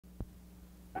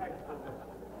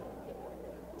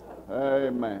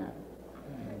Amen.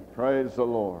 Praise the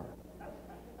Lord.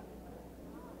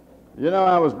 You know,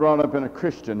 I was brought up in a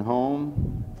Christian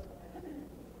home.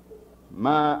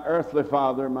 My earthly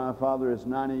father, my father is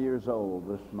 90 years old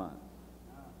this month.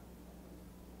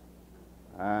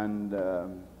 And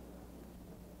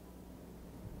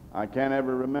I can't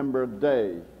ever remember a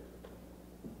day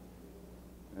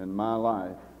in my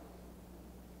life.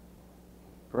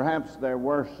 Perhaps there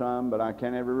were some, but I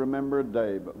can't ever remember a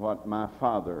day but what my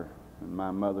father and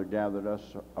my mother gathered us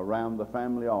around the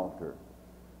family altar.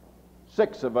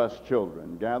 6 of us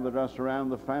children gathered us around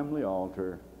the family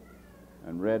altar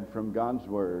and read from God's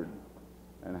Word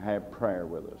and had prayer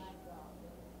with us.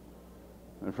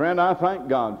 And friend, I thank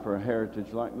God for a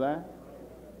heritage like that.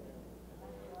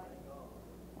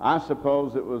 I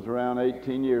suppose it was around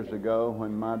 18 years ago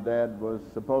when my dad was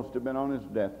supposed to have been on his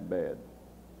deathbed.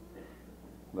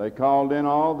 They called in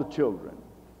all the children.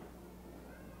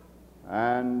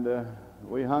 And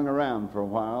we hung around for a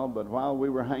while, but while we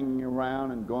were hanging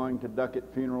around and going to Duckett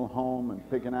Funeral Home and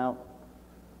picking out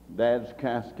Dad's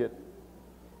casket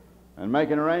and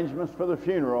making arrangements for the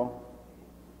funeral,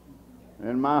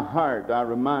 in my heart I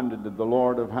reminded the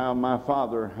Lord of how my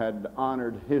father had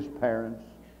honored his parents.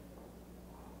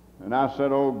 And I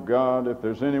said, "Oh God, if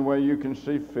there's any way you can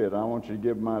see fit, I want you to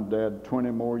give my dad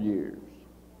 20 more years."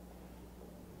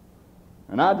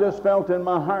 And I just felt in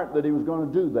my heart that he was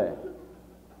going to do that.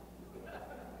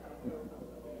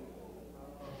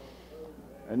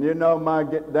 And you know, my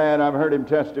dad, I've heard him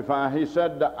testify, he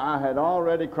said that I had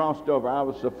already crossed over. I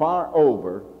was so far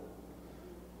over.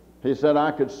 He said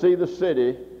I could see the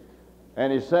city,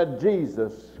 and he said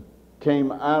Jesus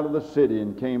came out of the city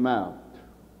and came out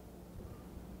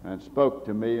and spoke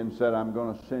to me and said, "I'm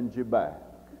going to send you back."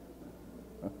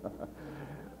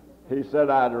 He said,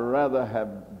 "I'd rather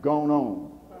have gone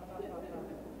on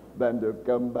than to have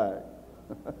come back."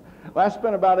 Well, that's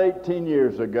been about 18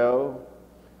 years ago.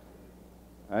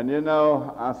 And you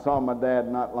know, I saw my dad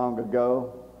not long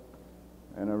ago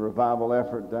in a revival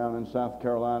effort down in South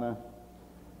Carolina.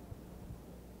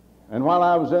 And while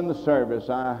I was in the service,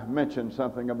 I mentioned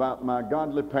something about my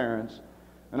godly parents.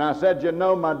 And I said, "You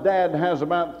know, my dad has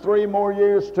about 3 more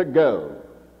years to go."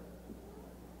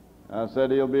 I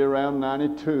said he'll be around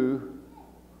 92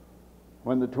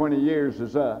 when the 20 years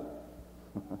is up.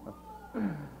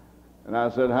 And I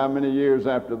said, how many years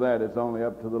after that? It's only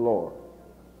up to the Lord.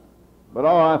 But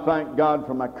oh, I thank God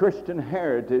for my Christian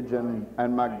heritage and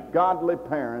my godly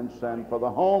parents and for the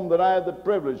home that I had the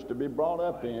privilege to be brought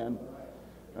up in.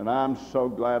 And I'm so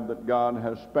glad that God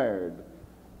has spared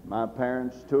my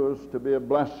parents to us to be a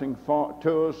blessing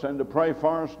to us and to pray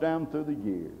for us down through the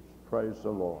years. Praise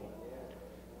the Lord.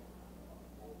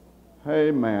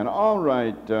 Amen. All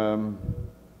right.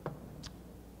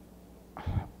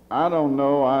 I don't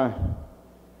know.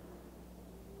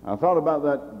 I thought about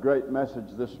that great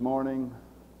message this morning,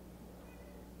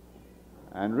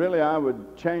 and really I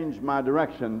would change my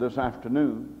direction this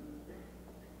afternoon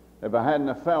if I hadn't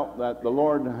have felt that the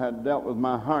Lord had dealt with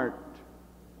my heart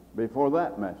before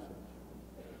that message.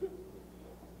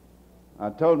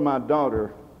 I told my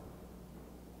daughter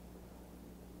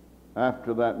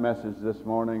after that message this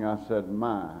morning, I said,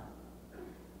 and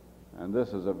this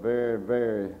is a very,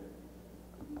 very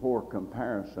poor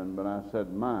comparison, but I said,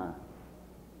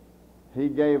 he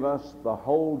gave us the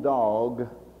whole dog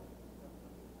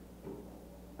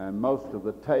and most of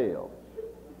the tail.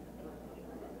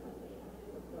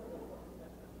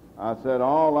 I said,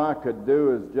 all I could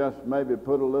do is just maybe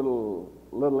put a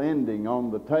little ending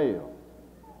on the tail.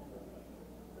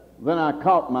 Then I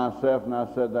caught myself and I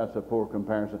said, that's a poor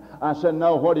comparison. I said,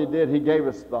 no, what he did, he gave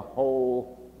us the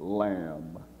whole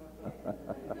lamb.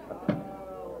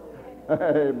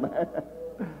 Amen.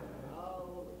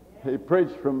 He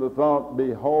preached from the thought,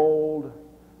 behold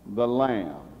the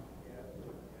Lamb.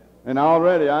 And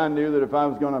already I knew that if I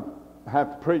was going to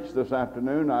have to preach this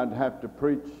afternoon, I'd have to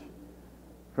preach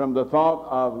from the thought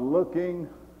of looking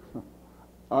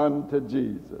unto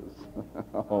Jesus.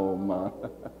 Oh my.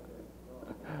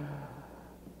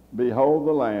 Behold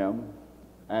the Lamb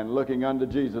and looking unto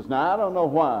Jesus. Now I don't know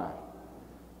why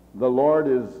the Lord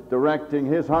is directing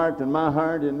his heart and my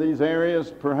heart in these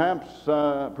areas.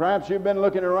 Perhaps you've been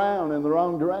looking around in the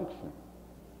wrong direction.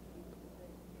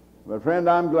 But friend,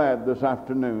 I'm glad this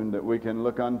afternoon that we can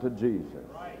look unto Jesus.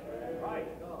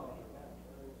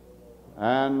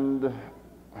 And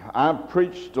I've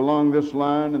preached along this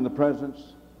line in the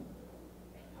presence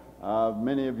of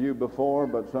many of you before,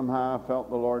 but somehow I felt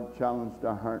the Lord challenged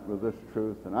our heart with this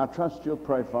truth. And I trust you'll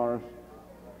pray for us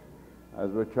as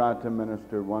we try to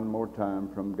minister one more time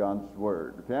from God's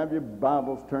Word. If you have your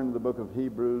Bibles, turn to the book of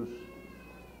Hebrews.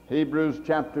 Hebrews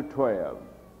chapter 12,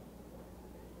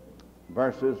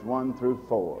 verses 1 through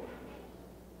 4.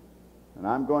 And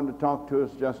I'm going to talk to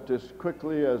us just as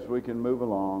quickly as we can move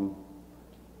along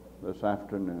this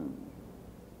afternoon.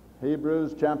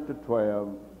 Hebrews chapter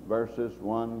 12, verses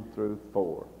 1 through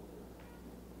 4.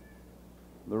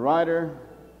 The writer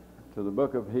to the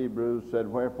book of Hebrews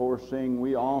said, "Wherefore, seeing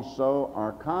we also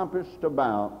are compassed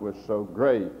about with so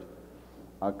great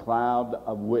a cloud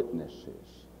of witnesses."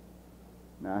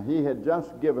 Now, he had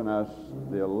just given us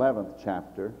the 11th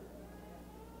chapter.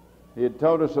 He had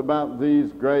told us about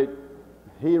these great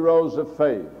heroes of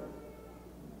faith,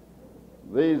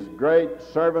 these great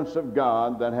servants of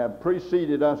God that have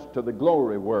preceded us to the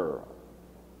glory world.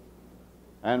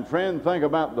 And friend, think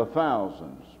about the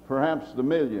thousands, perhaps the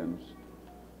millions,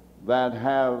 that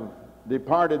have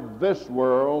departed this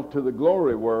world to the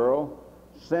glory world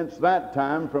since that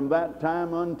time, from that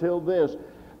time until this.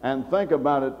 And think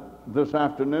about it this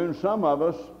afternoon, some of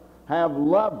us have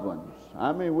loved ones.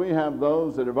 I mean, we have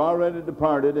those that have already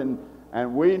departed,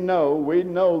 and we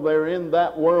know they're in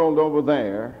that world over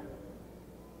there.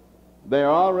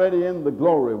 They're already in the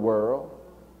glory world.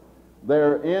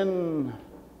 They're in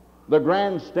the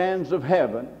grandstands of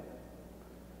heaven.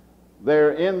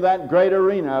 They're in that great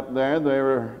arena up there.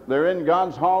 They're in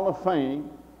God's Hall of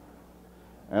Fame.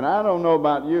 And I don't know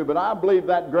about you, but I believe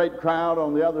that great crowd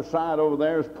on the other side over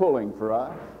there is pulling for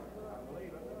us.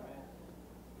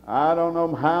 I don't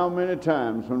know how many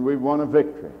times when we've won a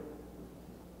victory.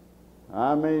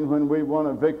 I mean, when we won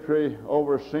a victory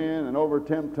over sin and over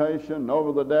temptation and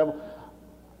over the devil,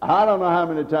 I don't know how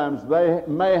many times they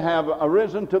may have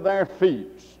arisen to their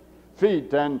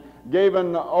feet and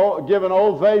given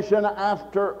ovation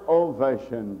after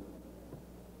ovation.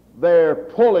 They're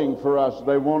pulling for us.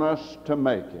 They want us to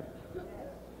make it.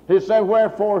 He said,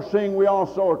 "Wherefore, seeing we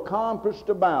also are compassed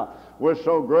about with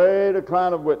so great a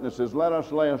cloud of witnesses, let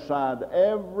us lay aside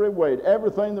every weight,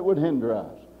 everything that would hinder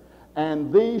us,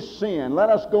 and these sin, let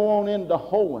us go on into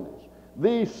holiness,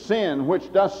 these sin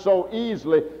which does so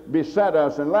easily beset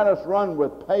us, and let us run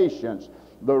with patience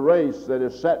the race that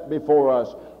is set before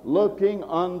us, looking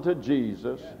unto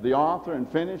Jesus, the author and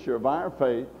finisher of our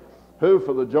faith, who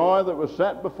for the joy that was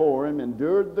set before him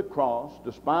endured the cross,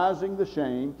 despising the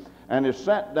shame, and is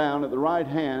set down at the right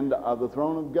hand of the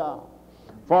throne of God.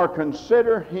 For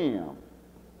consider him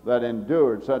that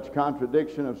endured such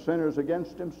contradiction of sinners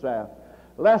against himself,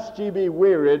 lest ye be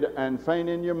wearied and faint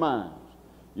in your minds.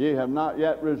 Ye have not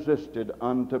yet resisted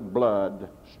unto blood,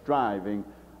 striving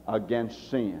against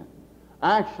sin."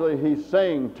 Actually, he's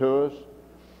saying to us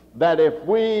that if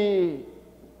we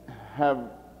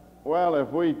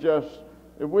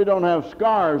don't have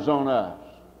scars on us,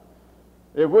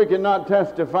 if we cannot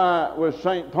testify with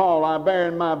St. Paul, "I bear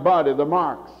in my body the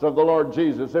marks of the Lord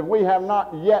Jesus," if we have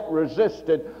not yet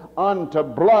resisted unto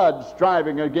blood,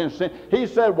 striving against sin, he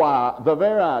said, why, the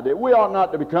very idea, we ought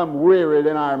not to become wearied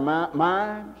in our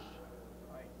minds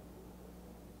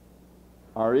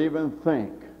or even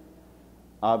think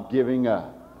of giving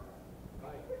up.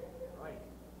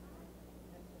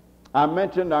 I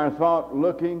mentioned our thought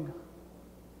looking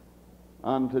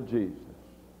unto Jesus.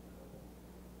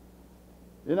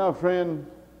 You know, friend,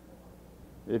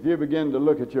 if you begin to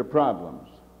look at your problems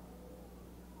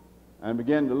and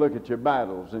begin to look at your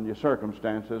battles and your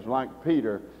circumstances like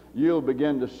Peter, you'll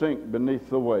begin to sink beneath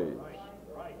the waves.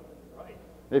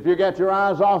 If you get your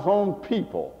eyes off on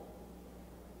people,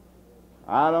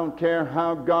 I don't care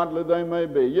how godly they may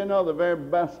be, you know, the very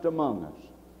best among us,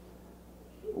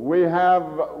 we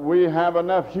have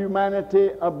enough humanity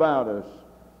about us.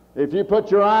 If you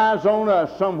put your eyes on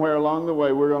us somewhere along the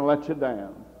way, we're going to let you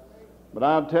down. But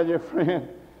I'll tell you, friend,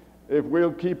 if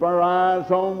we'll keep our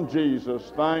eyes on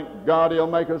Jesus, thank God he'll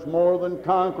make us more than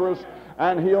conquerors,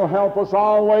 and he'll help us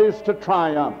always to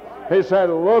triumph. He said,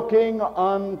 looking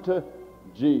unto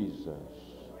Jesus.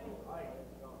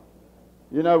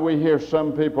 You know, we hear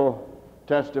some people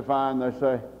testify and they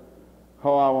say,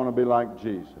 "Oh, I want to be like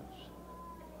Jesus."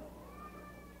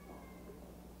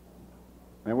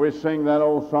 And we sing that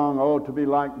old song, "Oh, to be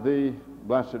like thee,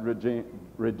 blessed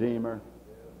Redeemer."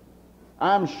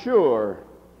 I'm sure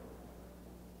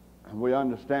we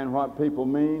understand what people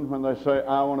mean when they say,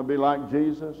 "I want to be like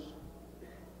Jesus."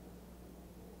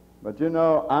 But you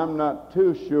know, I'm not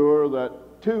too sure that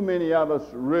too many of us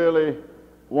really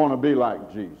want to be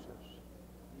like Jesus.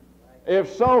 If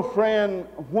so, friend,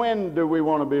 when do we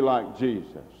want to be like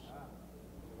Jesus?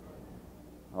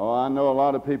 Oh, I know a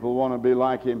lot of people want to be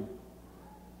like him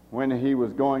when he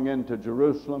was going into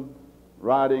Jerusalem,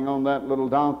 riding on that little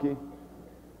donkey,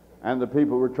 and the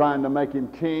people were trying to make him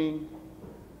king.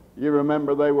 You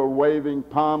remember they were waving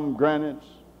pomegranates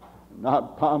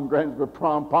Not pomegranates, but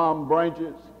palm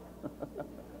branches.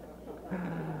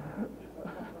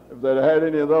 If they'd had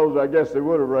any of those, I guess they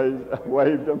would have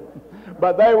waved them.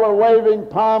 But they were waving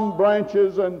palm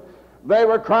branches, and they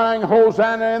were crying,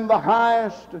 Hosanna in the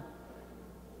highest.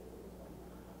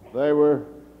 They were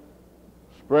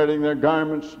spreading their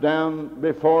garments down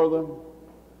before them,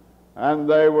 and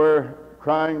they were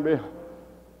crying,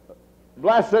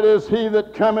 Blessed is he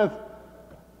that cometh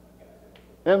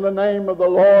in the name of the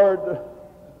Lord.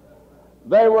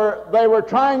 They were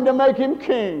trying to make him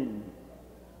king.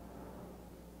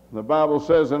 The Bible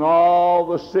says, and all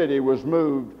the city was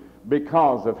moved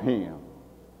because of him.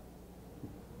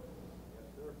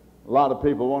 A lot of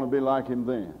people want to be like him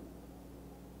then.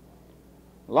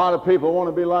 A lot of people want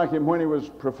to be like him when he was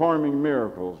performing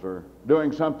miracles or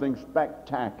doing something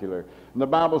spectacular. And the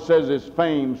Bible says his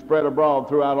fame spread abroad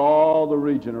throughout all the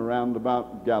region around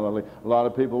about Galilee. A lot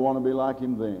of people want to be like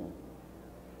him then.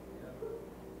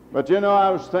 But you know, I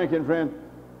was thinking, friend,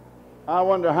 I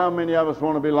wonder how many of us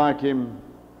want to be like him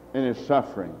in his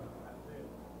suffering.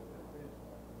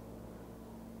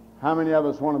 How many of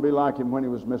us want to be like him when he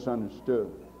was misunderstood?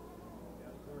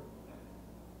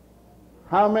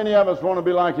 How many of us want to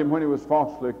be like him when he was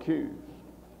falsely accused?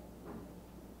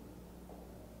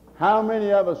 How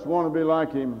many of us want to be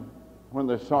like him when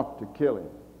they sought to kill him?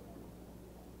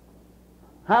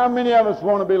 How many of us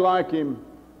want to be like him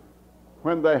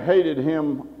when they hated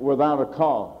him without a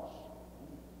cause?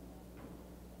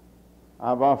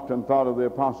 I've often thought of the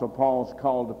Apostle Paul's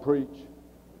call to preach.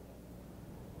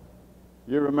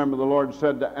 You remember the Lord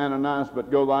said to Ananias,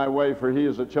 But go thy way, for he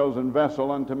is a chosen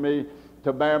vessel unto me,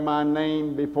 to bear my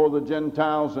name before the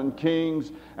Gentiles and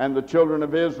kings and the children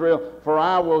of Israel, for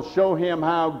I will show him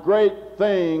how great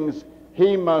things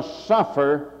he must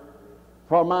suffer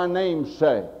for my name's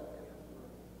sake.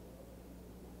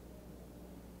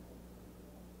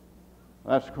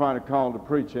 That's quite a call to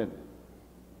preach, isn't it?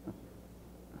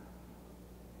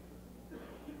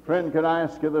 Friend, could I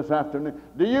ask you this afternoon,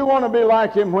 do you want to be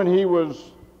like him when he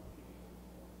was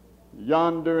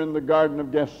yonder in the Garden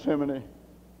of Gethsemane,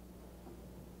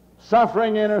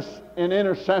 suffering in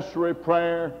intercessory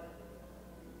prayer,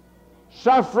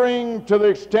 suffering to the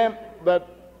extent that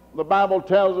the Bible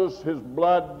tells us his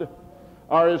blood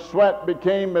or his sweat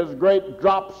became as great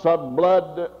drops of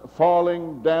blood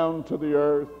falling down to the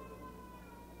earth?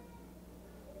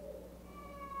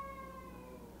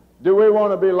 Do we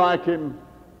want to be like him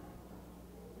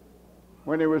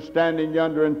when he was standing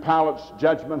yonder in Pilate's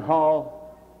judgment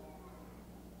hall,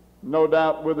 no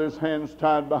doubt with his hands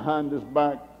tied behind his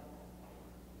back,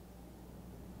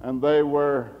 and they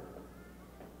were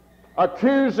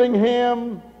accusing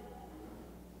him?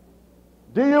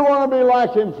 Do you want to be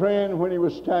like him, friend, when he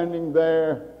was standing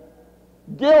there,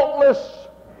 guiltless,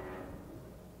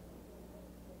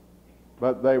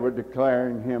 but they were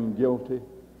declaring him guilty?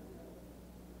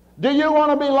 Do you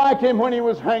want to be like him when he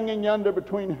was hanging yonder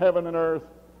between heaven and earth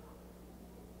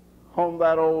on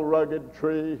that old rugged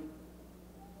tree,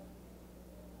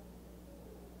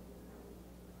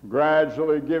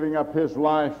 gradually giving up his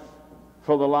life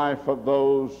for the life of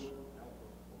those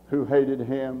who hated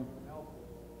him?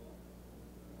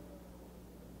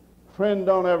 Friend,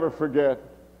 don't ever forget,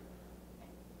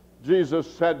 Jesus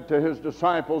said to his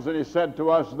disciples, and he said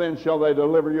to us, Then shall they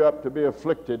deliver you up to be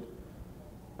afflicted,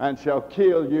 and shall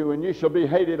kill you, and ye shall be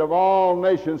hated of all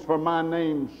nations for my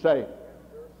name's sake.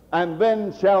 And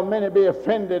then shall many be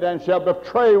offended, and shall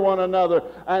betray one another,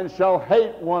 and shall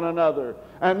hate one another.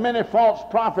 And many false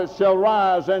prophets shall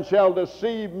rise, and shall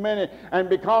deceive many. And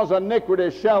because iniquity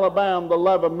shall abound, the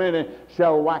love of many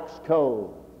shall wax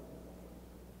cold.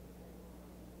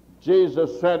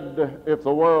 Jesus said, if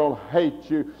the world hates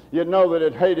you, you know that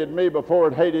it hated me before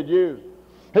it hated you.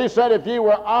 He said, if ye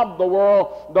were of the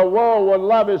world would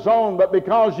love his own, but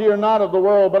because ye are not of the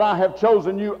world, but I have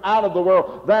chosen you out of the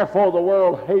world, therefore the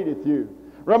world hateth you.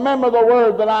 Remember the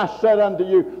word that I said unto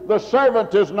you, the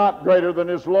servant is not greater than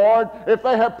his Lord. If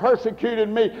they have persecuted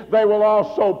me, they will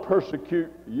also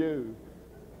persecute you.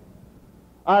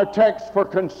 Our text for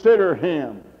consider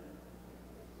him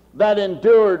that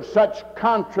endured such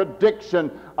contradiction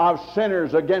of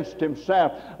sinners against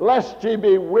himself, lest ye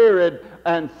be wearied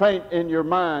and faint in your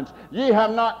minds. Ye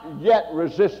have not yet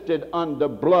resisted unto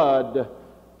blood,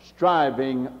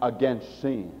 striving against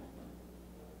sin.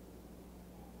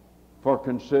 For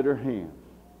consider him.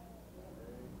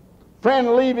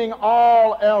 Friend, leaving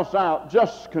all else out,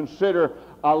 just consider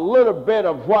a little bit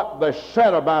of what they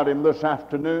said about him this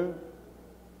afternoon.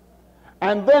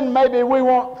 And then maybe we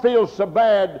won't feel so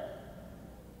bad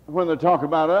when they talk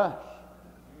about us.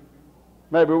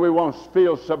 Maybe we won't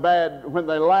feel so bad when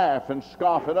they laugh and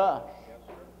scoff at us.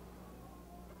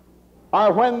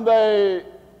 or when they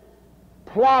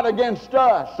plot against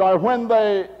us, or when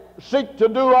they seek to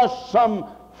do us some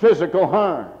physical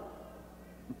harm.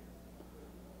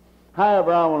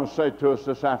 However, I want to say to us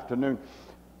this afternoon,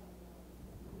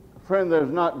 friend,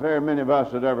 there's not very many of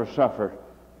us that ever suffer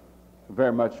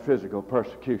very much physical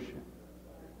persecution.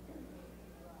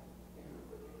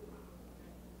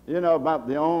 You know, about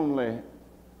the only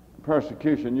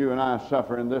persecution you and I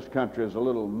suffer in this country is a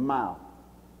little mouth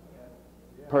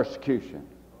persecution.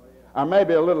 Or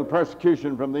maybe a little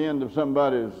persecution from the end of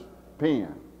somebody's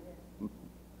pen.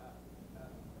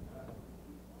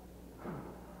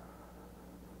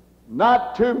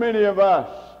 Not too many of us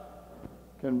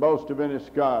can boast of any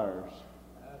scars.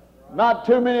 Not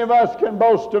too many of us can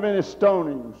boast of any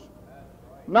stonings.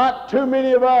 Not too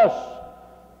many of us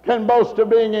can boast of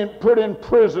being put in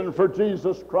prison for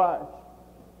Jesus Christ.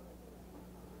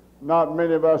 Not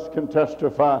many of us can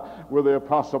testify with the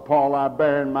Apostle Paul, I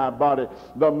bear in my body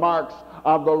the marks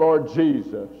of the Lord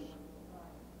Jesus.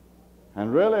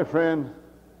 And really, friend,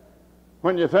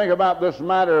 when you think about this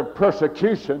matter of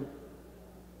persecution,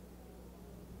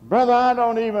 brother, I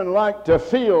don't even like to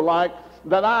feel like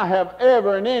that I have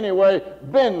ever in any way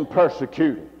been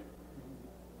persecuted.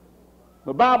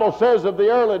 The Bible says of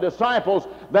the early disciples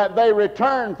that they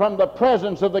returned from the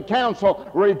presence of the council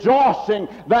rejoicing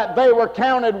that they were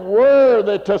counted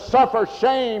worthy to suffer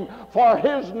shame for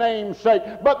his name's sake,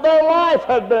 but their life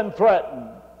had been threatened.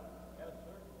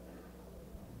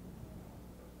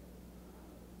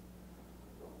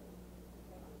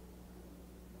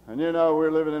 And you know,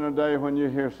 we're living in a day when you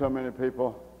hear so many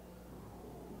people,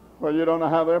 well, you don't know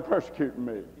how they're persecuting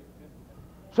me.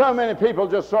 So many people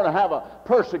just sort of have a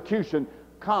persecution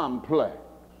complex.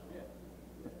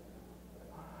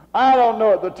 I don't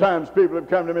know at the times people have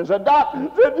come to me and said, Doc,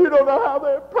 you don't know how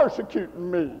they're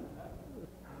persecuting me.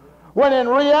 When in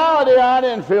reality, I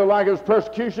didn't feel like it was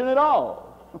persecution at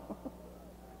all.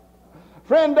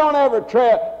 Friend, don't ever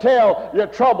tell your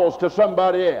troubles to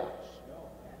somebody else.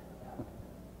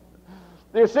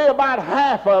 You see, about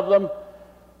half of them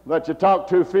that you talk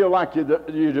to feel like you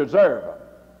deserve them.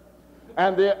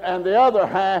 And the other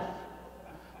half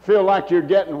feel like you're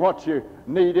getting what you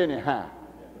need anyhow.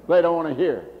 They don't want to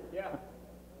hear it.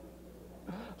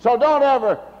 So don't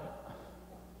ever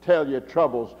tell your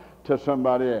troubles to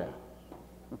somebody else.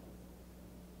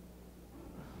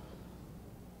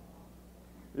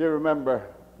 You remember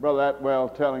Brother Atwell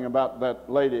telling about that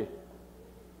lady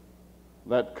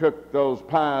that cooked those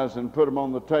pies and put them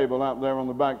on the table out there on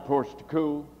the back porch to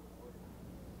cool.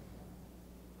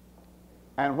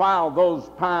 And while those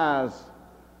pies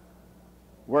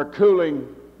were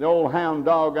cooling, the old hound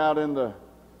dog out in the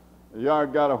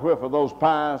yard got a whiff of those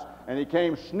pies, and he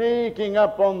came sneaking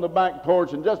up on the back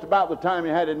porch, and just about the time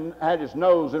he had his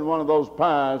nose in one of those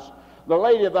pies, the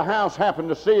lady of the house happened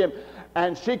to see him,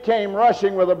 and she came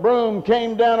rushing with a broom,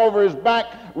 came down over his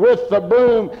back with the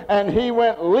broom, and he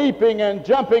went leaping and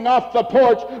jumping off the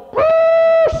porch.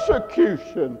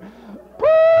 Persecution!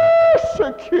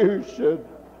 Persecution!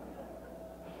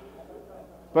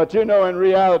 But you know, in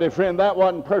reality, friend, that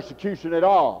wasn't persecution at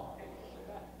all.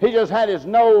 He just had his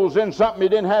nose in something he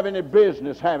didn't have any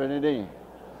business having it in.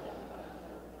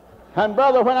 And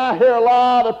brother, when I hear a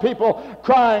lot of people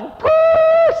crying,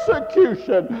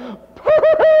 persecution,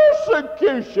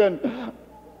 persecution,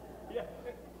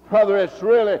 brother, it's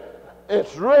really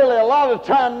a lot of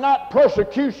time not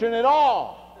persecution at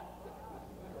all.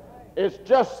 It's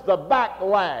just the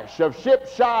backlash of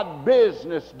shipshod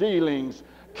business dealings,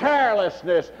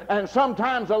 carelessness, and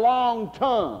sometimes a long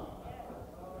tongue.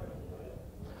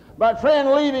 But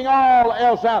friend, leaving all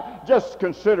else out, just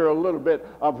consider a little bit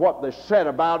of what they said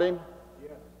about him.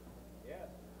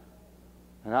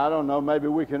 And I don't know, maybe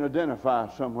we can identify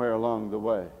somewhere along the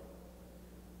way.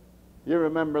 You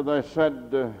remember they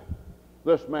said,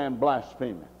 this man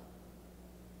blasphemeth.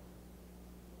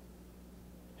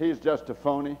 He's just a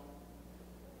phony.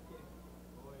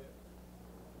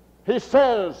 He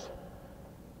says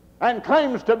and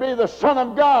claims to be the Son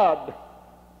of God,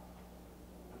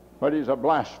 but he's a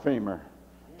blasphemer,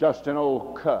 just an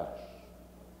old cuss.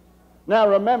 Now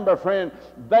remember, friend,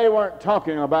 they weren't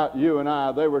talking about you and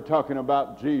I. They were talking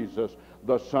about Jesus,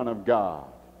 the Son of God.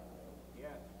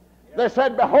 They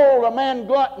said, behold, a man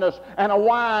gluttonous and a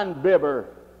wine-bibber,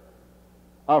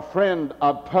 a friend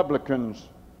of publicans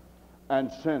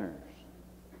and sinners.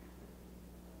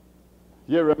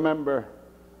 You remember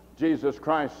Jesus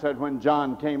Christ said when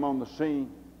John came on the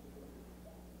scene,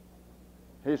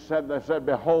 they said,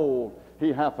 behold,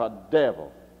 he hath a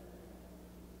devil.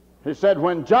 He said,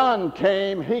 when John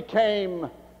came, he came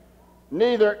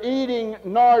neither eating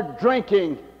nor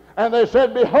drinking, And they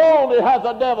said, behold, he hath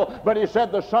a devil. But he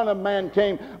said, the Son of Man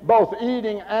came both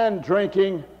eating and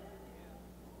drinking.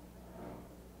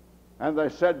 And they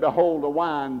said, behold, a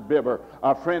wine bibber,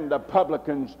 a friend of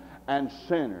publicans and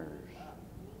sinners.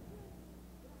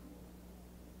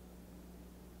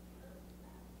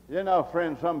 You know,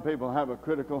 friends, some people have a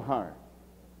critical heart.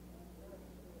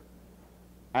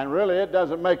 And really, it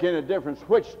doesn't make any difference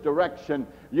which direction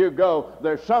you go.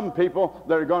 There's some people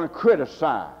that are going to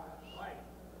criticize.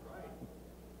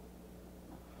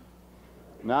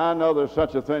 Now, I know there's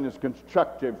such a thing as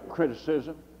constructive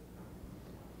criticism.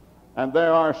 And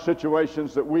there are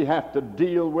situations that we have to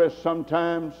deal with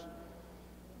sometimes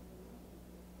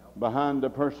behind a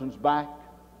person's back.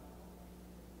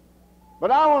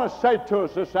 But I want to say to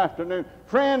us this afternoon,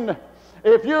 friend,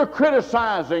 if you're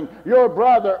criticizing your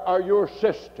brother or your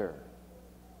sister,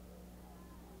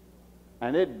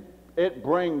 and it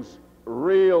brings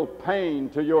real pain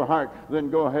to your heart, then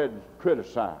go ahead and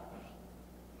criticize.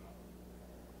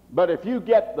 But if you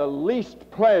get the least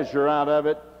pleasure out of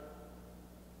it,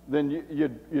 then you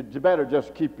better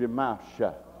just keep your mouth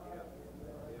shut.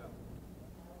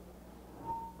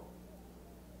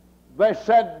 They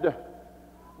said,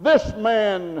 this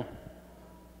man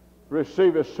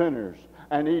receiveth sinners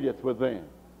and eateth with them.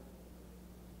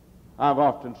 I've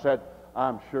often said,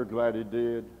 I'm sure glad he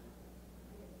did.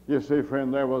 You see,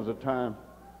 friend, there was a time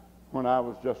when I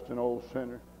was just an old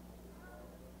sinner.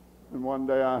 And one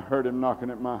day I heard him knocking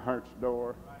at my heart's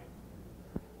door.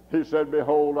 He said,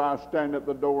 behold, I stand at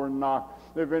the door and knock.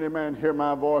 If any man hear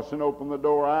my voice and open the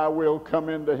door, I will come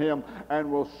into him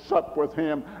and will sup with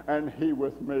him and he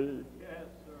with me. Yes,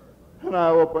 sir. And I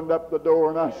opened up the door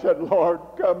and I said, Lord,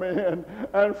 come in.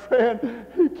 And friend,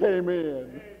 he came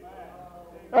in.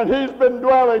 And he's been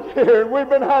dwelling here, and we've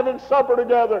been having supper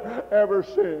together ever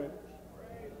since.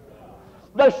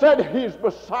 They said he's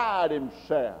beside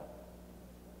himself.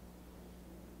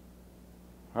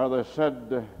 Or they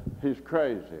said he's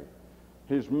crazy,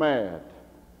 he's mad,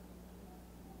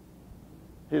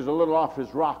 he's a little off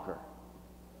his rocker,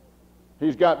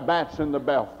 he's got bats in the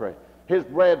belfry, his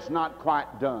bread's not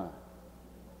quite done.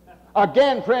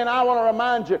 Again, friend, I want to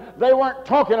remind you, they weren't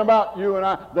talking about you and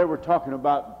I, they were talking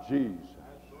about Jesus.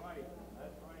 That's right.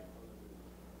 That's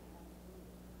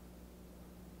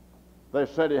right.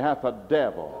 They said he hath a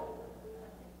devil.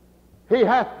 He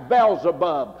hath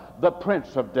Beelzebub, the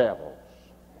prince of devils.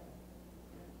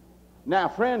 Now,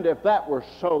 friend, if that were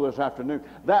so this afternoon,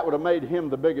 that would have made him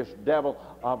the biggest devil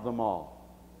of them all.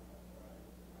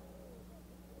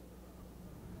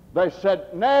 They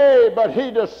said, nay, but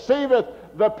he deceiveth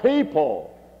the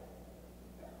people.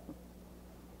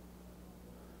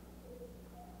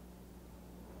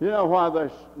 You know why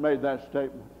they made that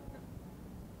statement?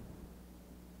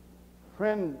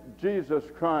 Friend, Jesus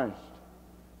Christ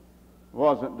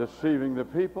wasn't deceiving the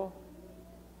people.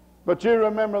 But you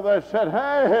remember they said,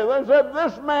 hey, they said,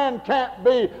 this man can't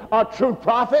be a true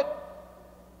prophet.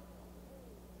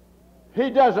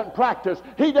 He doesn't practice,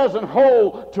 he doesn't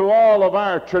hold to all of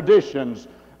our traditions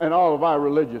and all of our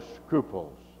religious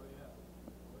scruples.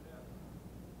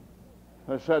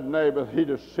 They said, nay, but he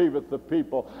deceiveth the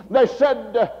people. They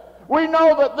said, we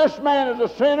know that this man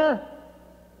is a sinner.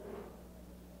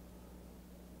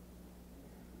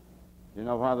 You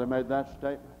know why they made that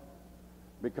statement?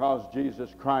 Because Jesus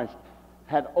Christ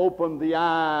had opened the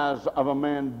eyes of a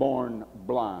man born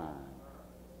blind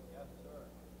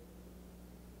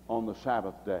on the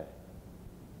Sabbath day.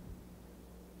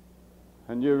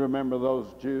 And you remember those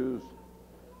Jews,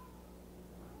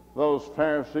 those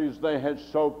Pharisees, they had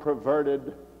so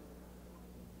perverted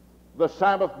the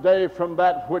Sabbath day from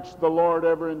that which the Lord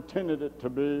ever intended it to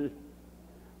be.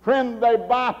 Friend, they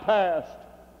bypassed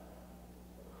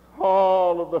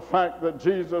all of the fact that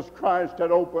Jesus Christ had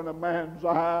opened a man's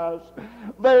eyes.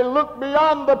 They looked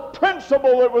beyond the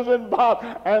principle that was involved,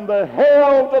 and they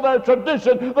held to their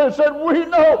tradition. They said, we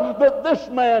know that this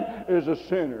man is a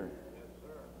sinner.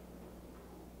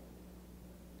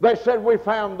 They said, we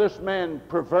found this man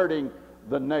perverting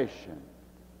the nation.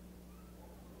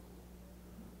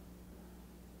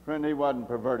 Friend, he wasn't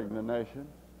perverting the nation.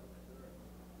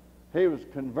 He was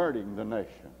converting the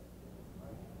nation.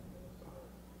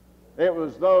 It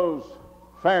was those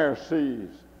Pharisees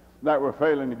that were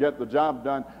failing to get the job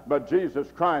done, but Jesus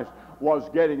Christ was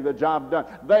getting the job done.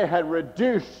 They had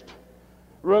reduced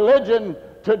religion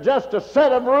to just a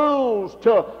set of rules,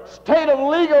 to a state of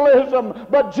legalism,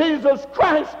 but Jesus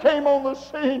Christ came on the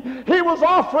scene. He was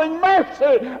offering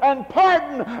mercy and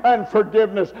pardon and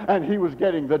forgiveness, and he was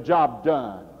getting the job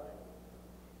done.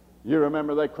 You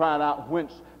remember they cried out,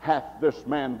 whence hath this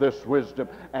man this wisdom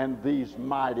and these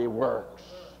mighty works?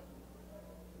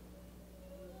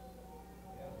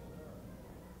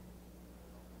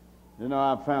 You know,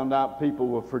 I've found out people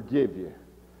will forgive you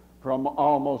from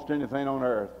almost anything on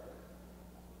earth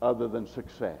other than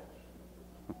success.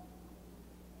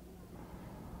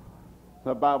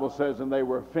 The Bible says, and they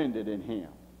were offended in him.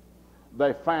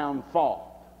 They found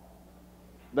fault.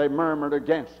 They murmured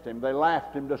against him. They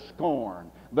laughed him to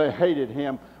scorn. They hated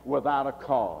him without a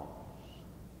cause.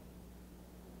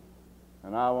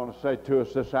 And I want to say to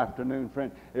us this afternoon,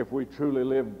 friend, if we truly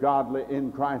live godly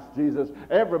in Christ Jesus,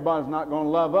 everybody's not going to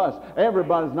love us.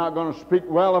 Everybody's not going to speak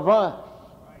well of us.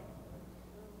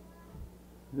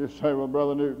 You say, well,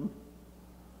 Brother Newton,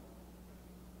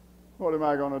 what am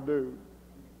I going to do?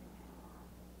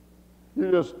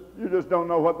 You just don't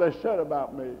know what they said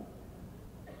about me.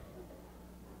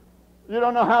 You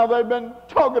don't know how they've been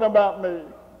talking about me.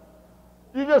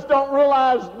 You just don't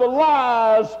realize the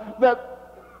lies that...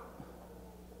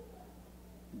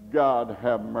 God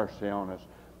have mercy on us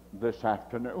this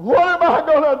afternoon. What am I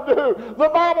going to do? The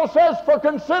Bible says, for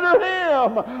consider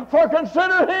him, for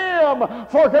consider him,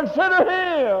 for consider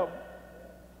him.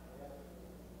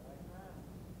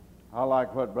 I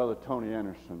like what Brother Tony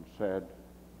Anderson said.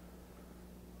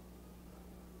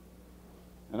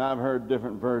 And I've heard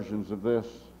different versions of this,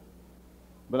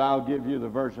 but I'll give you the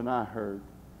version I heard.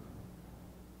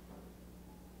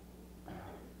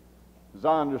 As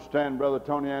I understand, Brother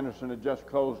Tony Anderson had just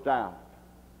closed out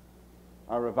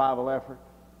a revival effort.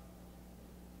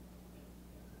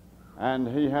 And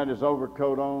he had his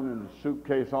overcoat on and his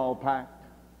suitcase all packed.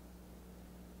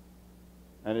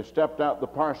 And he stepped out the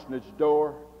parsonage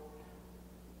door.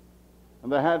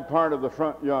 And they had part of the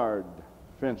front yard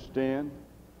fenced in.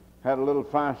 Had a little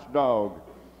fast dog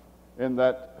in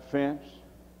that fence.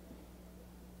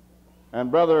 And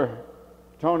Brother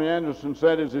Tony Anderson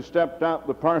said as he stepped out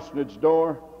the parsonage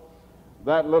door,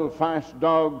 that little fast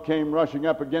dog came rushing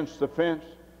up against the fence,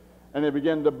 and he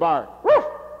began to bark.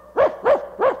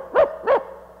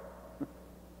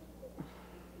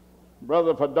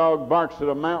 Brother, if a dog barks at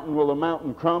a mountain, will the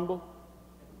mountain crumble?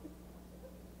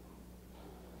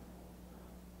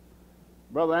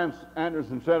 Brother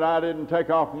Anderson said, I didn't take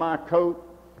off my coat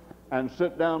and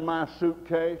sit down my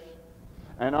suitcase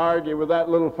and argue with that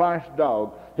little fast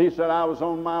dog. He said, I was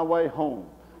on my way home,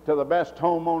 to the best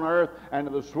home on earth and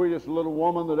to the sweetest little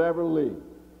woman that ever lived.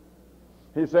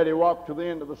 He said he walked to the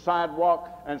end of the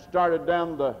sidewalk and started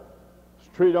down the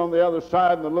street on the other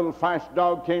side, and the little fast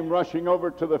dog came rushing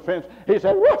over to the fence. He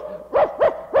said, woof, woof,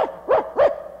 woof, woof, woof,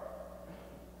 woof.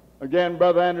 Again,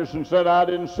 Brother Anderson said, I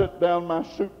didn't sit down my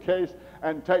suitcase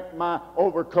and take my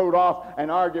overcoat off and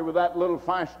argue with that little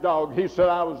fast dog. He said,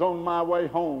 I was on my way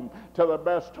home, to the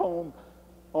best home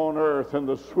on earth and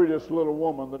the sweetest little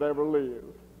woman that ever lived.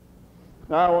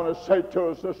 Now I want to say to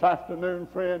us this afternoon,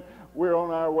 friend, we're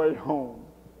on our way home.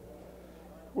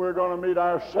 We're going to meet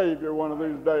our Savior one of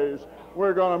these days.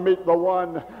 We're going to meet the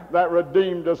one that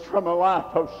redeemed us from a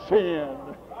life of sin.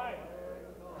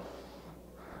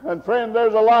 And friend,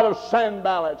 there's a lot of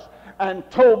Sanballats and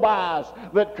Tobiahs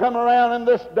that come around in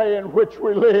this day in which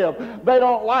we live. They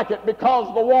don't like it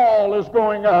because the wall is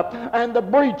going up and the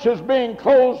breach is being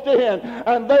closed in,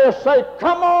 and they'll say,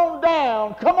 come on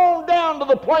down to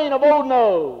the plain of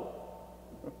Ono.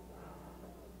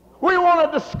 We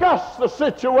want to discuss the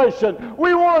situation.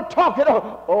 We want to talk it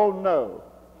over. Oh no.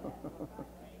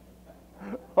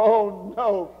 Oh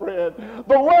no, friend.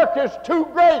 The work is too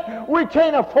great. We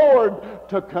can't afford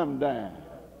to come down.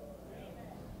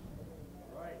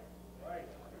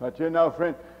 But you know,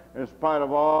 friend, in spite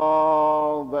of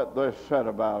all that they said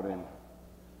about him,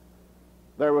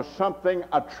 there was something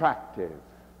attractive.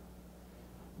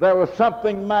 There was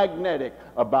something magnetic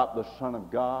about the Son of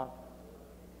God.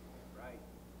 Right.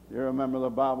 You remember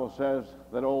the Bible says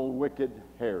that old wicked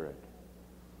Herod,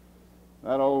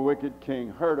 that old wicked king,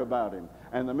 heard about him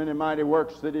and the many mighty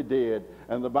works that he did.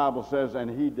 And the Bible says, and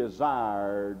he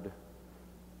desired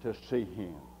to see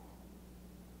him.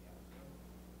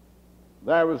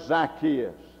 There was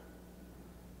Zacchaeus,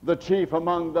 the chief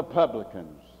among the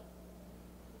publicans.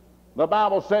 The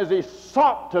Bible says he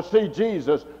sought to see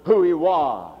Jesus, who he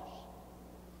was,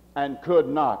 and could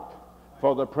not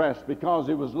for the press, because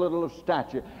he was little of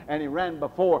stature. And he ran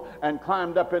before and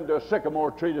climbed up into a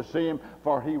sycamore tree to see him,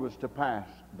 for he was to pass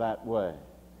that way.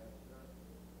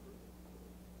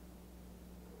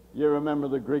 You remember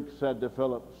the Greek said to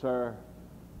Philip, sir,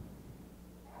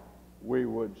 we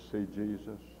would see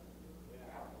Jesus.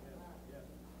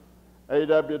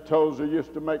 A.W. Tozer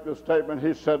used to make the statement,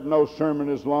 he said, no sermon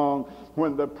is long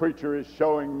when the preacher is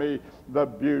showing me the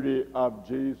beauty of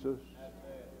Jesus.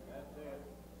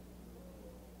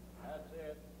 That's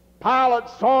it. Pilate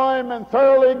saw him and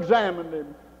thoroughly examined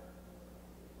him.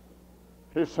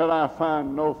 He said, I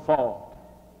find no fault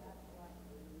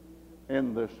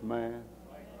in this man.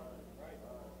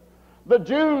 The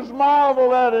Jews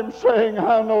marveled at him, saying,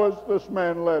 how knowest this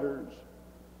man letters,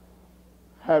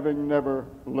 having never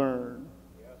learned?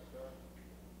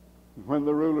 When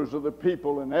the rulers of the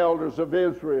people and elders of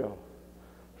Israel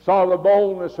saw the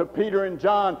boldness of Peter and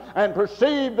John and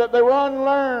perceived that they were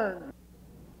unlearned,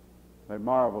 they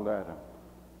marveled at him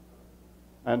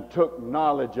and took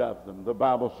knowledge of them. The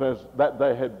Bible says that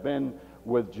they had been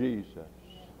with Jesus.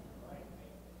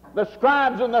 The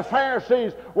scribes and the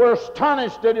Pharisees were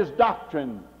astonished at his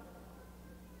doctrine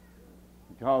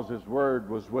because his word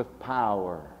was with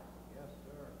power. Yes,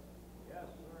 sir. Yes,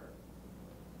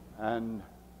 sir. And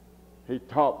he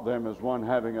taught them as one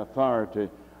having authority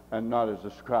and not as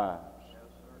the scribes. Yes,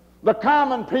 sir. The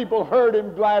common people heard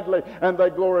him gladly, and they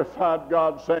glorified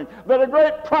God, saying that a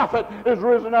great prophet is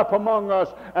risen up among us,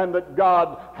 and that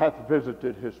God hath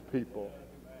visited his people.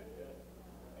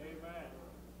 Amen.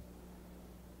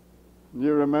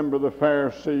 You remember the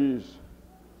Pharisees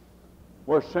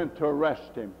were sent to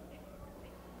arrest him,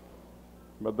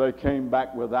 but they came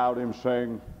back without him,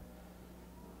 saying,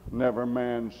 never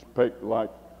man spake like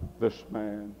this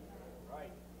man.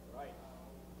 Right, right.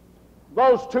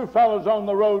 Those two fellows on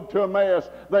the road to Emmaus,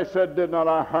 they said, did not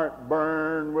our heart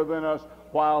burn within us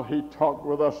while he talked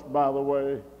with us by the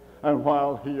way, and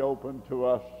while he opened to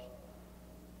us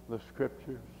the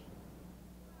Scriptures?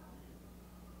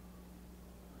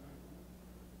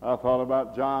 I thought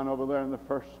about John over there in the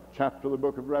first chapter of the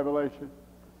book of Revelation.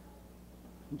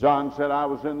 John said, I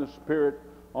was in the Spirit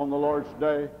on the Lord's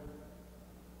day.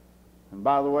 And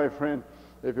by the way, friend,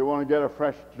 if you want to get a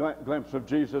fresh glimpse of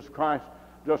Jesus Christ,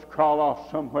 just crawl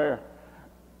off somewhere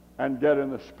and get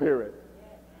in the Spirit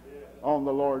on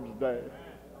the Lord's day.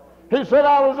 He said,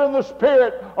 I was in the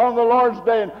Spirit on the Lord's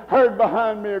day and heard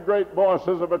behind me a great voice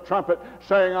as of a trumpet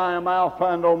saying, I am Alpha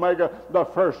and Omega, the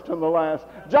first and the last.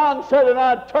 John said, and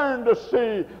I turned to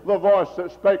see the voice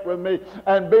that spake with me,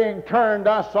 and being turned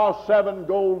I saw 7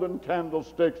 golden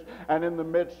candlesticks, and in the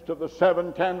midst of the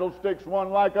 7 candlesticks one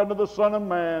like unto the Son of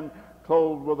Man,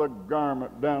 clothed with a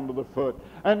garment down to the foot,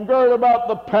 and girt about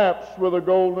the paps with a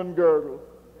golden girdle.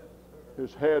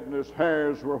 His head and his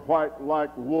hairs were white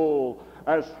like wool,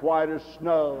 as white as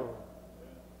snow,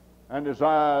 and his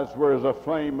eyes were as a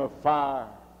flame of fire,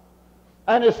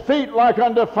 and his feet like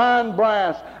unto fine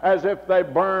brass, as if they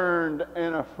burned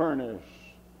in a furnace,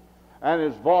 and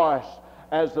his voice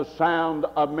as the sound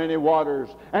of many waters.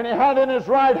 And he had in his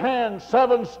right hand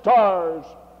 7 stars,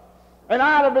 and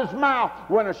out of his mouth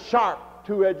went a sharp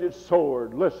 2-edged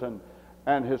sword. Listen,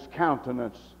 and his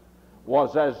countenance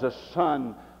was as the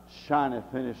sun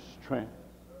shineth in his strength.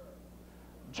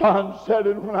 John said,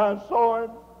 and when I saw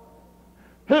him,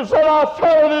 he said, I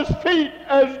fell at his feet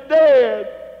as dead.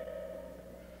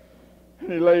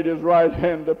 And he laid his right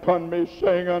hand upon me,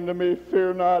 saying unto me,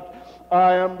 fear not,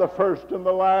 I am the first and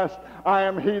the last. I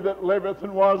am he that liveth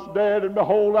and was dead, and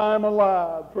behold, I am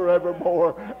alive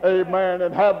forevermore. Amen.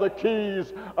 And have the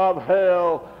keys of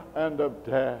hell and of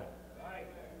death. Right,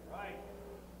 right.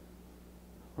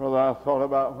 Brother, I thought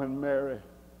about when Mary,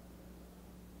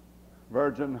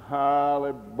 virgin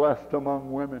highly blessed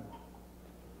among women,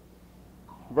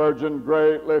 virgin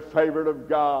greatly favored of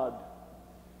God,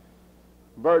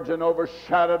 virgin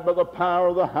overshadowed by the power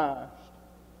of the highest,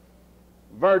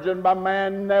 virgin by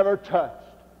man never touched.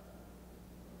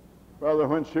 Brother,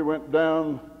 when she went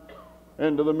down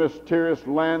into the mysterious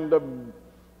land of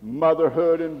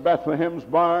motherhood in Bethlehem's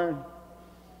barn,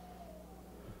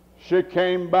 she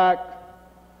came back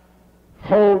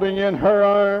holding in her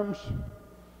arms,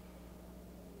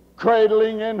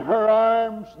 cradling in her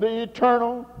arms the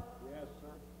eternal, Yes, sir.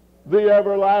 the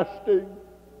everlasting,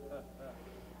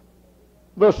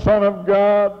 the Son of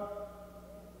God.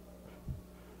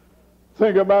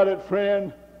 Think about it,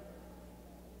 friend.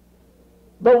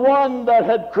 The one that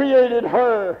had created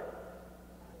her,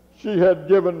 she had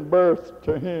given birth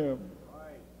to him.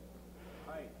 Right,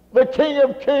 right. The King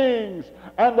of Kings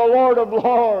and the Lord of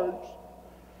Lords,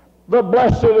 the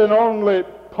blessed and only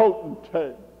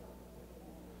potentate.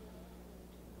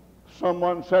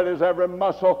 Someone said his every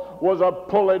muscle was a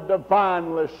pulley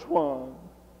divinely swung.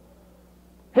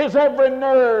 His every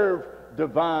nerve,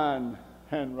 divine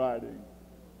handwriting.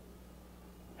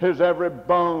 His every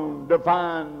bone,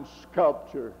 divine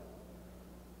sculpture.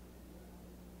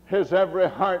 His every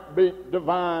heartbeat,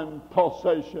 divine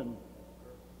pulsation.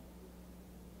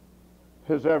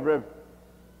 His every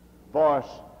voice,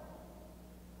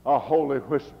 a holy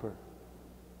whisper.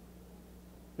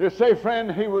 You see,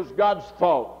 friend, he was God's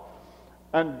thought,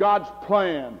 and God's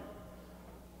plan,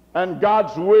 and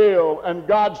God's will, and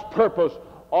God's purpose,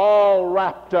 all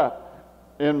wrapped up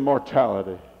in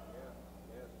mortality.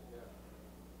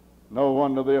 No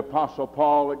wonder the Apostle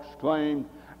Paul exclaimed,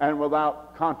 and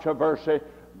without controversy,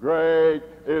 great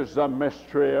is the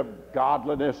mystery of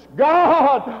godliness.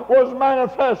 God was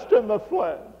manifest in the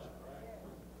flesh.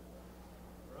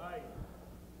 Right.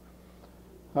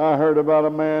 I heard about a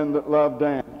man that loved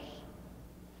ants.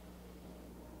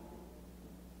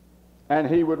 And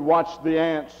he would watch the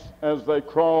ants as they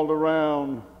crawled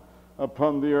around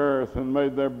upon the earth and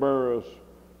made their burrows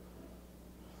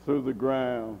through the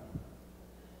ground.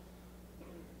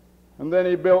 And then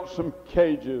he built some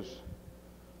cages.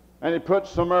 And he put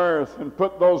some earth and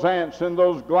put those ants in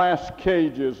those glass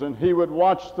cages. And he would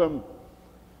watch them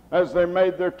as they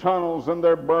made their tunnels and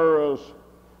their burrows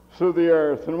through the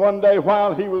earth. And one day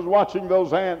while he was watching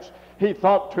those ants, he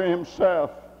thought to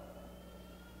himself,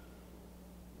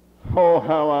 oh,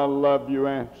 how I love you,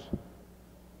 ants.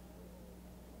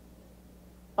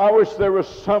 I wish there was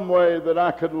some way that I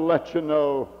could let you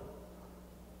know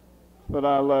that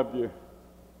I love you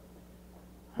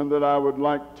and that I would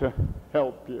like to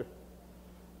help you.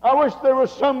 I wish there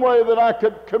was some way that I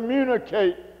could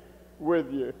communicate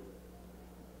with you.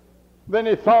 Then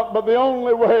he thought, but the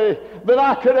only way that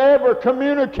I could ever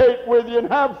communicate with you and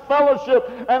have fellowship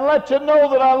and let you know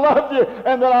that I love you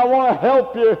and that I want to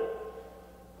help you,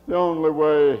 the only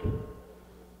way,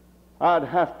 I'd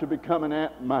have to become an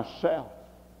ant myself.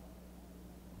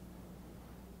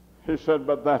 He said,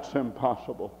 but that's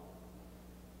impossible.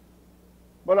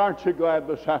 But aren't you glad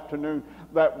this afternoon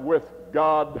that with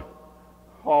God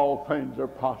all things are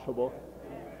possible?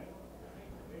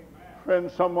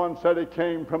 Friend, someone said he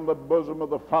came from the bosom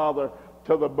of the Father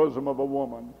to the bosom of a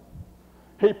woman.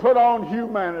 He put on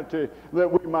humanity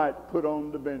that we might put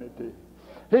on divinity.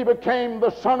 He became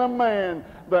the Son of Man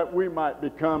that we might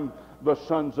become the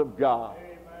sons of God.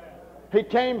 He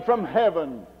came from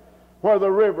heaven where the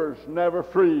rivers never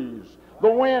freeze,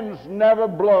 the winds never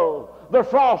blow, the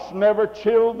frost never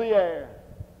chilled the air.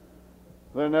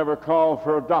 They never call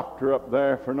for a doctor up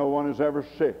there, for no one is ever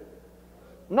sick.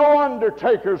 No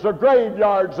undertakers or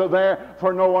graveyards are there,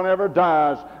 for no one ever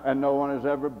dies and no one is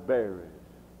ever buried.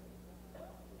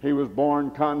 He was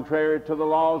born contrary to the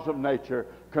laws of nature,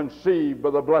 conceived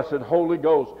by the blessed Holy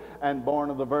Ghost, and born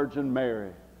of the Virgin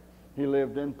Mary. He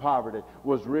lived in poverty,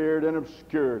 was reared in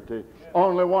obscurity.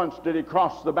 Only once did he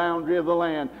cross the boundary of the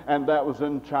land, and that was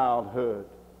in childhood.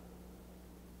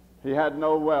 He had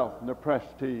no wealth nor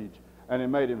prestige, and he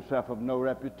made himself of no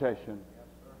reputation.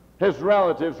 His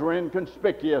relatives were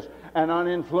inconspicuous and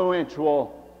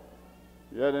uninfluential.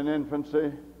 Yet in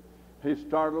infancy, he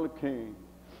startled a king.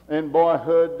 In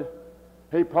boyhood,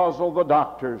 he puzzled the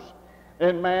doctors.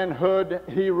 In manhood,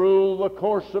 he ruled the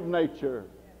course of nature.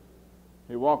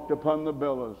 He walked upon the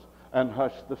billows and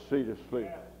hushed the sea to sleep.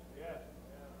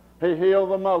 He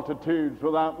healed the multitudes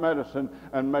without medicine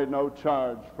and made no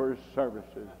charge for his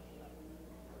services.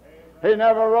 He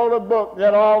never wrote a book,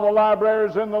 yet all the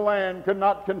libraries in the land could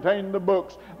not contain the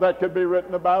books that could be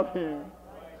written about him.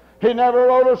 He never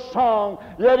wrote a song,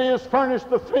 yet he has furnished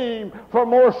the theme for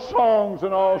more songs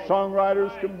than all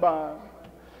songwriters combined.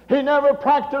 He never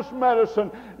practiced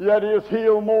medicine, yet he has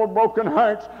healed more broken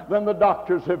hearts than the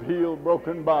doctors have healed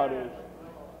broken bodies.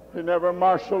 He never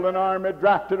marshaled an army,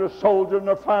 drafted a soldier,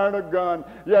 nor fired a gun,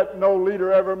 yet no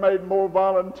leader ever made more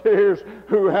volunteers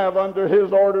who have under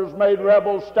his orders made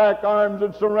rebels stack arms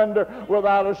and surrender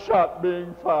without a shot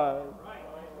being fired.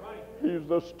 He's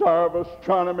the star of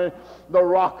astronomy, the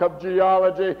rock of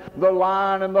geology, the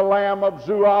lion and the lamb of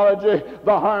zoology,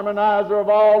 the harmonizer of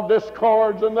all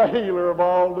discords and the healer of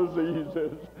all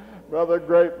diseases. Brother,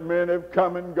 great men have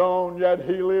come and gone, yet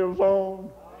he lives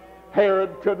on.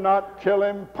 Herod could not kill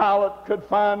him. Pilate could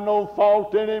find no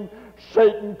fault in him.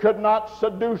 Satan could not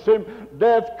seduce him.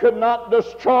 Death could not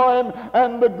destroy him.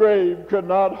 And the grave could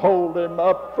not hold him.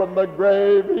 Up from the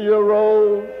grave he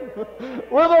arose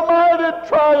with a mighty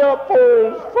triumph for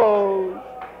his foes.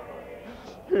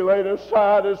 He laid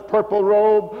aside his purple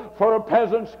robe for a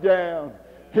peasant's gown.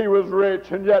 He was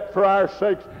rich, and yet for our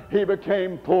sakes he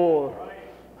became poor.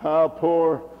 How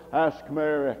poor? Ask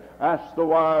Mary. Ask the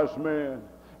wise men.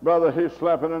 Brother, he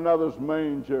slept in another's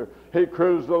manger. He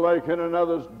cruised the lake in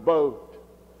another's boat.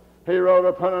 He rode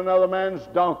upon another man's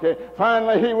donkey.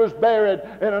 Finally, he was buried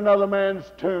in another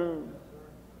man's tomb.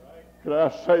 Could I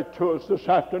say to us this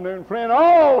afternoon, friend,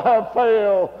 all have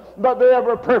failed, but the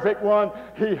ever-perfect one,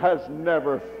 he has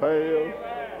never failed.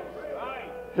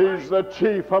 He's the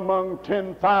chief among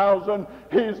 10,000.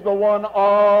 He's the one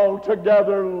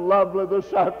altogether lovely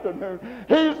this afternoon.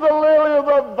 He's the lily of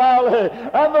the valley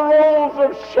and the rose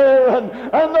of Sharon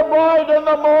and the bright and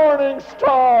the morning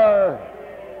star.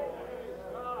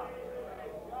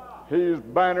 He's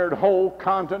bannered whole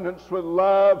continents with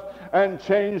love and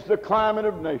changed the climate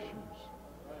of nations.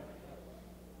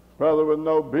 Brother, with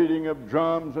no beating of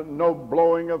drums and no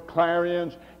blowing of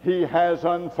clarions, he has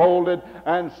unfolded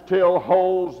and still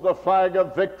holds the flag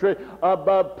of victory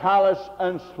above palace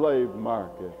and slave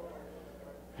market.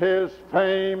 His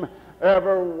fame,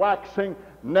 ever waxing,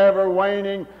 never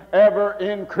waning, ever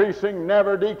increasing,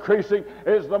 never decreasing,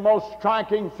 is the most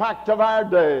striking fact of our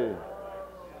day.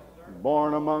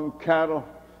 Born among cattle,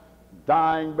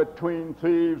 dying between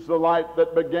thieves, the light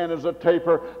that began as a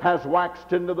taper has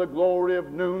waxed into the glory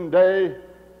of noonday,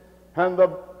 and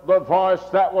the voice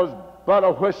that was but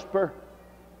a whisper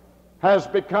has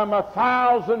become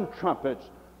 1,000 trumpets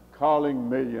calling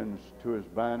millions to his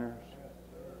banners.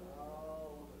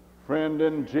 Friend,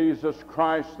 in Jesus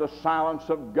Christ, the silence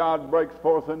of God breaks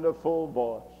forth into full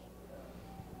voice,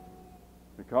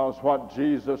 because what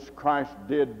Jesus Christ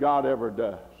did, God ever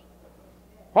does.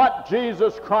 What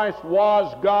Jesus Christ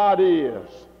was, God is,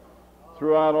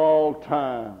 throughout all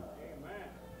time,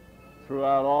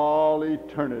 throughout all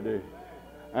eternity,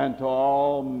 and to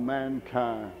all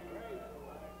mankind.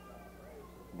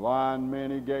 Blind men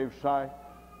he gave sight,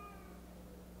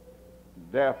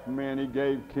 deaf men he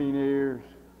gave keen ears,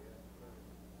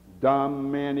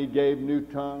 dumb men he gave new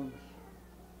tongues,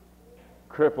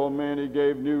 crippled men he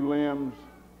gave new limbs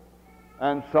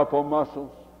and supple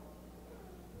muscles,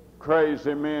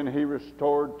 crazy men he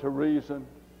restored to reason,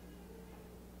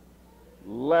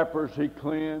 lepers he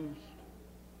cleansed,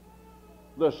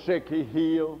 the sick he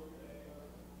healed,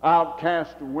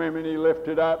 outcast women he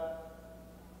lifted up,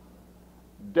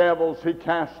 devils he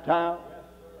cast out.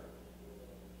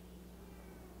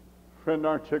 Friend,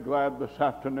 aren't you glad this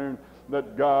afternoon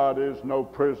that God is no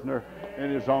prisoner in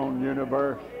his own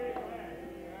universe?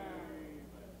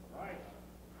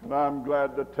 And I'm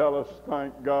glad to tell us,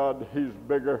 thank God, he's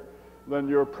bigger than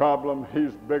your problem.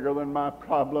 He's bigger than my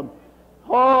problem.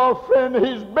 Oh, friend,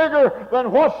 he's bigger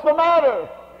than what's the matter.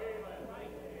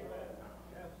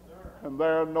 And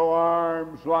there are no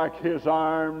arms like his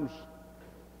arms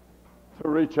to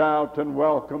reach out and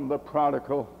welcome the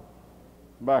prodigal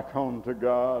back home to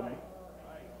God.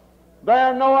 There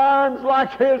are no arms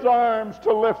like his arms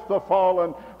to lift the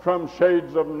fallen from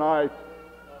shades of night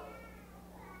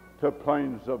to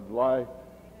plains of light.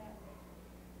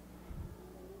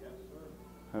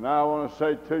 And I want to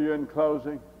say to you in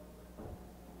closing,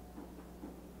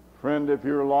 friend, if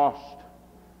you're lost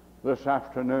this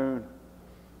afternoon,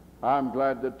 I'm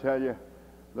glad to tell you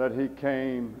that he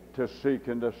came to seek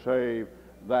and to save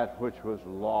that which was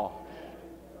lost.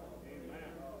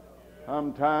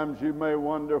 Sometimes you may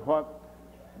wonder what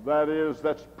that is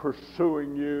that's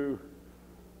pursuing you,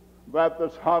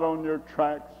 that's hot on your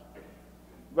tracks,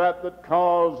 that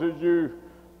causes you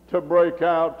to break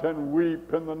out and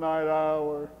weep in the night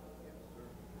hour.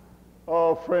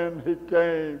 Oh, friend, he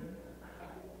came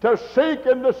to seek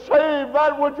and to save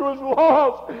that which was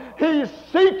lost. He's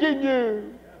seeking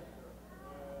you.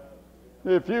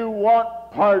 If you want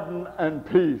pardon and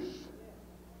peace,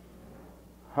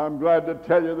 I'm glad to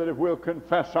tell you that if we'll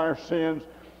confess our sins,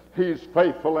 he's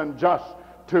faithful and just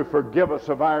to forgive us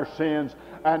of our sins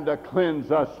and to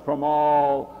cleanse us from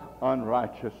all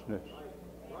unrighteousness.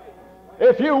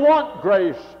 If you want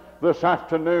grace this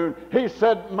afternoon, he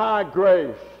said, my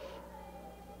grace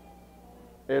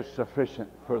is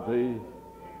sufficient for thee.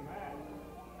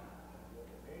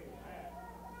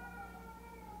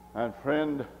 And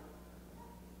friend,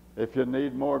 if you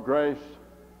need more grace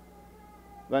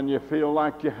than you feel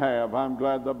like you have, I'm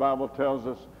glad the Bible tells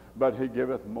us, but he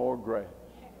giveth more grace.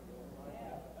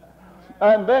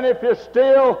 And then if you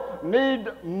still need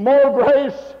more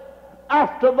grace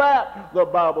after that, the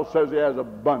Bible says he has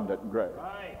abundant grace.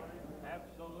 Right.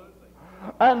 Absolutely.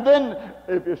 And then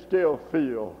if you still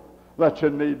feel that you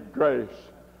need grace,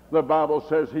 the Bible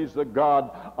says he's the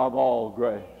God of all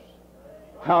grace.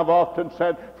 I've often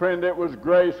said, friend, it was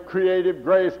grace, creative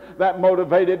grace, that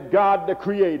motivated God to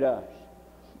create us.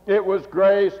 It was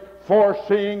grace,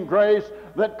 foreseeing grace,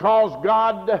 that caused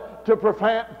God to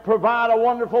provide a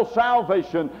wonderful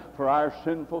salvation for our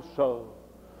sinful soul.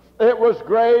 It was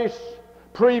grace,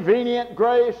 prevenient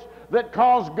grace, that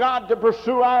caused God to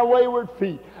pursue our wayward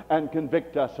feet and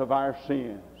convict us of our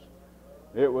sins.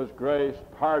 It was grace,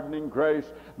 pardoning grace,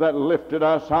 that lifted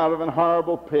us out of an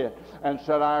horrible pit and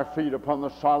set our feet upon the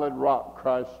solid rock,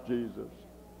 Christ Jesus.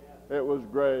 It was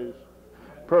grace,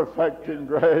 perfecting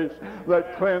grace,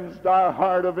 that cleansed our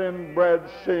heart of inbred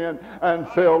sin and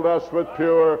filled us with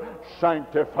pure,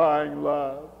 sanctifying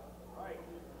love.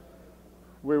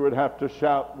 We would have to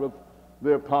shout with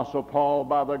the Apostle Paul,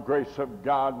 by the grace of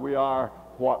God we are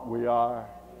what we are.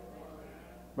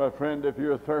 But friend, if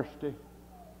you're thirsty,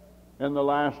 in the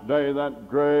last day, that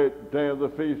great day of the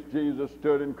feast, Jesus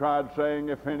stood and cried, saying,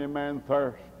 if any man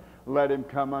thirst, let him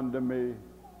come unto me.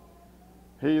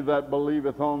 He that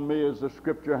believeth on me, as the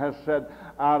Scripture has said,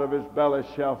 out of his belly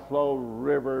shall flow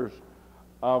rivers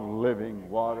of living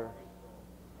water.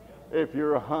 If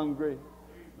you're hungry,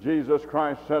 Jesus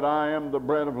Christ said, I am the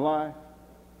bread of life.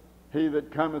 He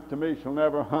that cometh to me shall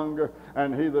never hunger,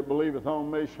 and he that believeth on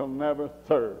me shall never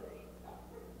thirst.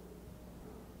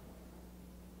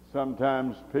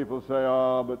 Sometimes people say,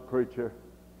 oh, but preacher,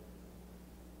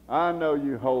 I know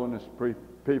you holiness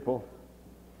people.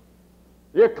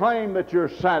 You claim that you're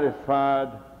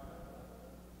satisfied,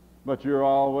 but you're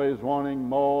always wanting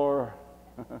more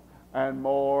and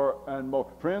more and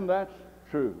more. Friend, that's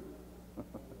true.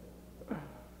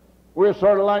 We're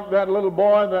sort of like that little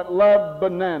boy that loved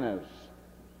bananas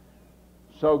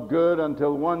so good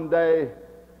until one day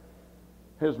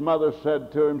his mother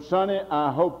said to him, Sonny,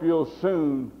 I hope you'll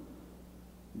soon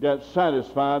get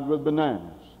satisfied with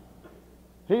bananas.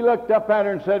 He looked up at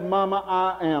her and said, Mama,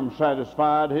 I am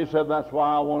satisfied. He said, that's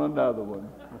why I want another one.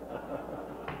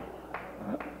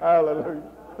 Hallelujah.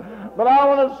 But I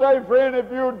want to say, friend, if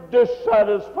you're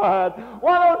dissatisfied,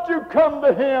 why don't you come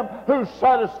to him who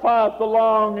satisfieth the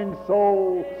longing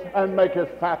soul and maketh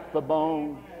fat the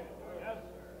bones?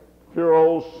 If your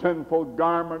old sinful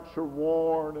garments are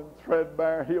worn and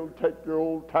threadbare, he'll take your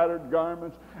old tattered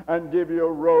garments and give you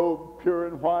a robe pure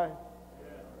and white.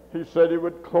 He said he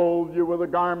would clothe you with the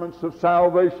garments of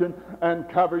salvation and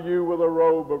cover you with a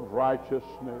robe of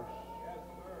righteousness.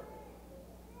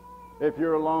 If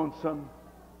you're lonesome,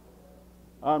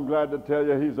 I'm glad to tell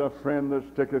you he's a friend that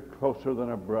sticketh closer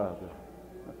than a brother.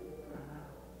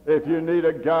 If you need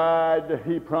a guide,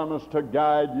 he promised to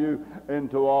guide you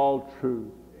into all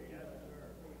truth.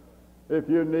 If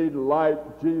you need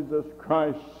light, Jesus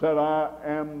Christ said, I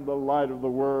am the light of the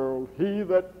world. He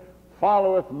that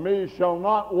followeth me shall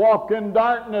not walk in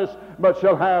darkness, but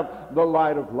shall have the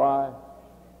light of life.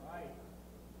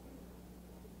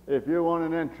 If you want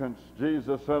an entrance,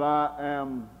 Jesus said, I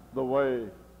am the way,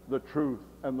 the truth,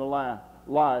 and the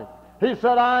life. He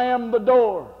said, I am the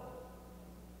door.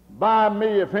 By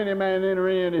me, if any man enter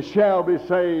in, he shall be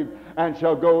saved, and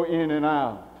shall go in and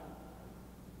out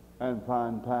and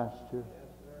find pasture.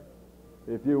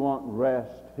 If you want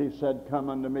rest, he said, come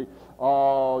unto me,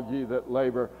 all ye that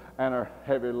labor and are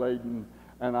heavy laden,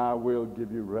 and I will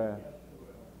give you rest.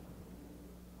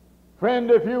 Friend,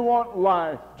 if you want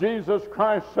life, Jesus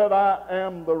Christ said, I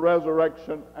am the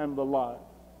resurrection and the life.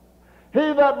 He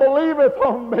that believeth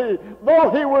on me, though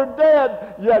he were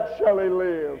dead, yet shall he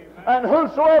live. And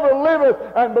whosoever liveth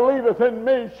and believeth in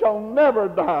me shall never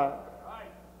die.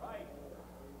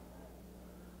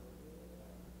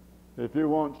 If you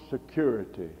want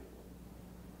security,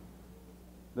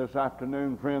 this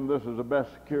afternoon, friend, this is the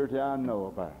best security I know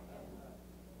about.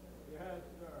 Yes,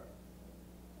 sir.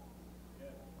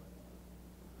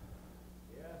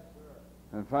 Yes,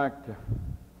 sir. In fact,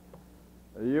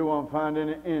 you won't find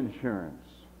any insurance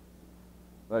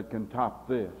that can top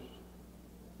this.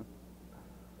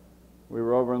 We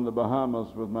were over in the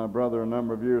Bahamas with my brother a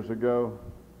number of years ago.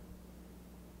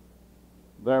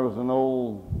 There was an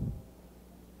old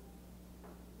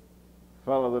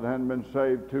fellow that hadn't been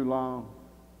saved too long,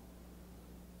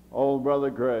 old Brother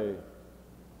Gray,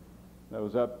 that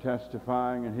was up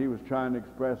testifying, and he was trying to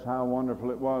express how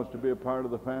wonderful it was to be a part of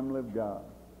the family of God.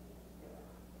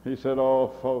 He said,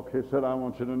 oh, folk, he said, I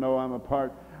want you to know I'm a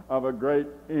part of a great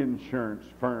insurance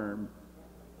firm.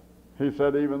 He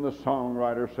said, even the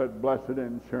songwriter said, blessed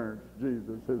insurance,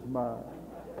 Jesus is mine.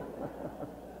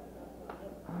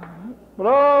 But,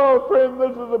 oh, friend,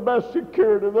 this is the best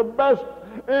security, the best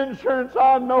insurance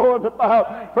I know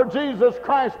about. For Jesus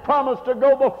Christ promised to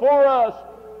go before us.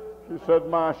 He said,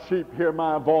 my sheep hear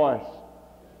my voice,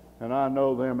 and I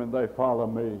know them, and they follow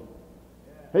me.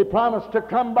 He promised to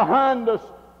come behind us,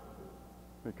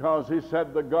 because he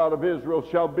said, the God of Israel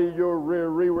shall be your rear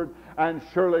reward, and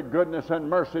surely goodness and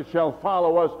mercy shall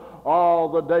follow us all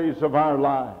the days of our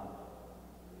life.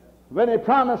 Then he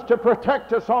promised to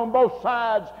protect us on both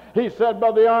sides. He said,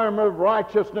 by the armor of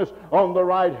righteousness on the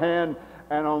right hand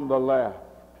and on the left.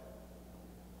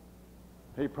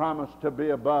 He promised to be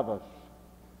above us,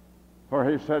 for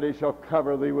he said, he shall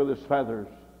cover thee with his feathers,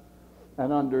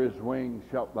 and under his wings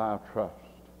shalt thou trust.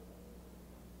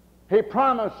 He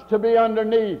promised to be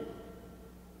underneath,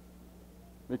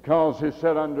 because he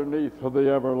said, underneath are the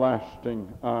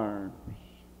everlasting arms.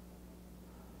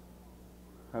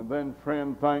 And then,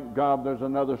 friend, thank God there's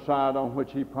another side on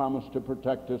which he promised to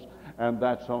protect us, and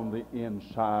that's on the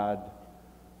inside.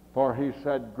 For he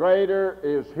said, greater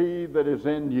is he that is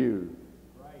in you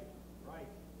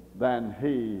than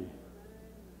he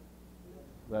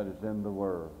that is in the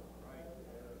world.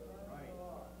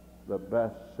 The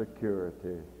best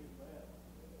security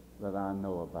that I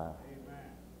know about.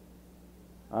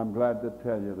 I'm glad to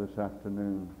tell you this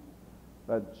afternoon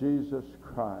that Jesus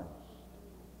Christ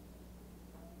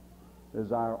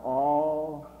is our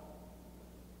all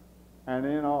and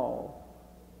in all.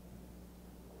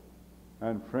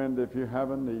 And friend, if you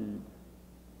have a need,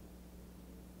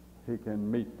 he can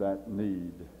meet that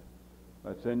need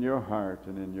that's in your heart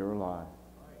and in your life.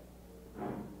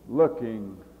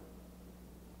 Looking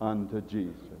unto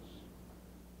Jesus.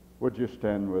 Would you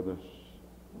stand with us?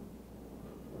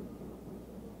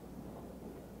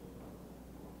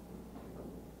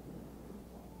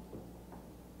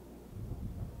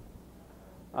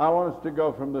 I want us to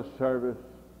go from this service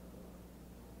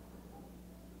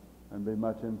and be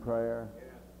much in prayer.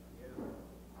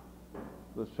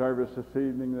 The service this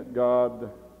evening that God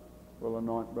will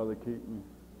anoint Brother Keaton.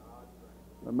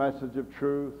 The message of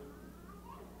truth.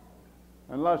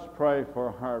 And let's pray for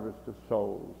a harvest of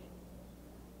souls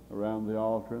around the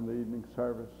altar in the evening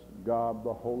service. God,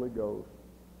 the Holy Ghost,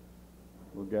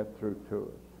 will get through to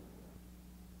us.